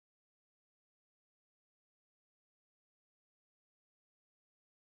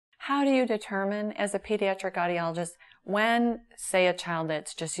How do you determine as a pediatric audiologist when, say, a child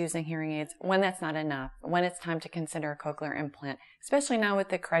that's just using hearing aids, when that's not enough, when it's time to consider a cochlear implant? Especially now with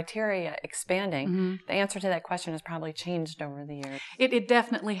the criteria expanding, the answer to that question has probably changed over the years. It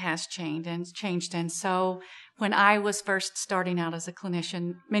definitely has changed. And so when I was first starting out as a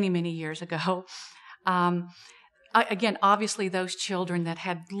clinician many, many years ago, again, obviously those children that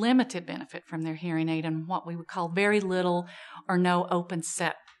had limited benefit from their hearing aid and what we would call very little or no open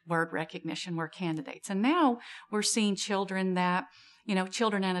set word recognition were candidates. And now we're seeing children that,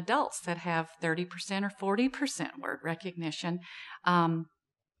 children and adults that have 30% or 40% word recognition. And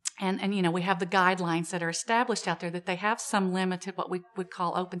we have the guidelines that are established out there that they have some limited, what we would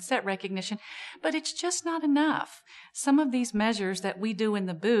call open set recognition, but it's just not enough. Some of these measures that we do in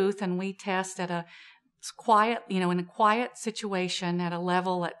the booth and we test at a quiet, in a quiet situation at a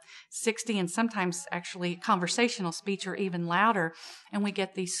level at 60 and sometimes actually conversational speech or even louder, and we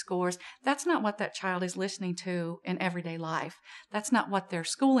get these scores. That's not what that child is listening to in everyday life. That's not what their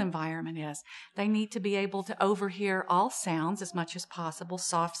school environment is. They need to be able to overhear all sounds as much as possible,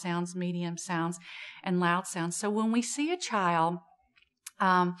 soft sounds, medium sounds, and loud sounds. So when we see a child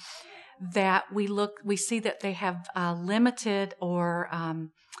that we see that they have limited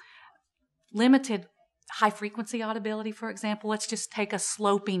high-frequency audibility, for example. Let's just take a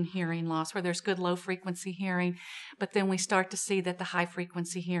sloping hearing loss where there's good low-frequency hearing, but then we start to see that the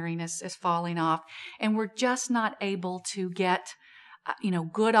high-frequency hearing is falling off, and we're just not able to get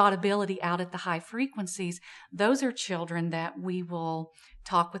good audibility out at the high frequencies. Those are children that we will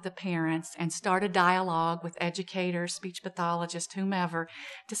talk with the parents and start a dialogue with educators, speech pathologists, whomever,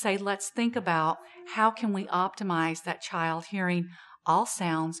 to say, let's think about how can we optimize that child hearing all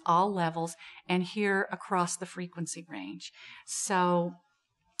sounds, all levels, and hear across the frequency range. So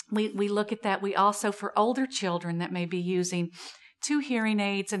we look at that. We also, for older children that may be using 2 hearing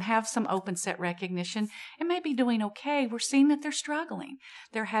aids and have some open set recognition and may be doing okay, we're seeing that they're struggling.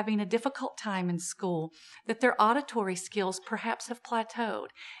 They're having a difficult time in school, that their auditory skills perhaps have plateaued.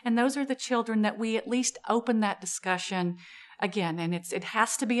 And those are the children that we at least open that discussion again, and it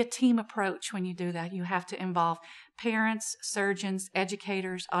has to be a team approach when you do that. You have to involve parents, surgeons,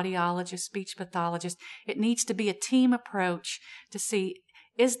 educators, audiologists, speech pathologists. It needs to be a team approach to see,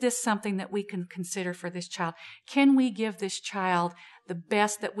 is this something that we can consider for this child? Can we give this child the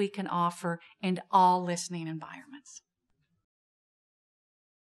best that we can offer in all listening environments?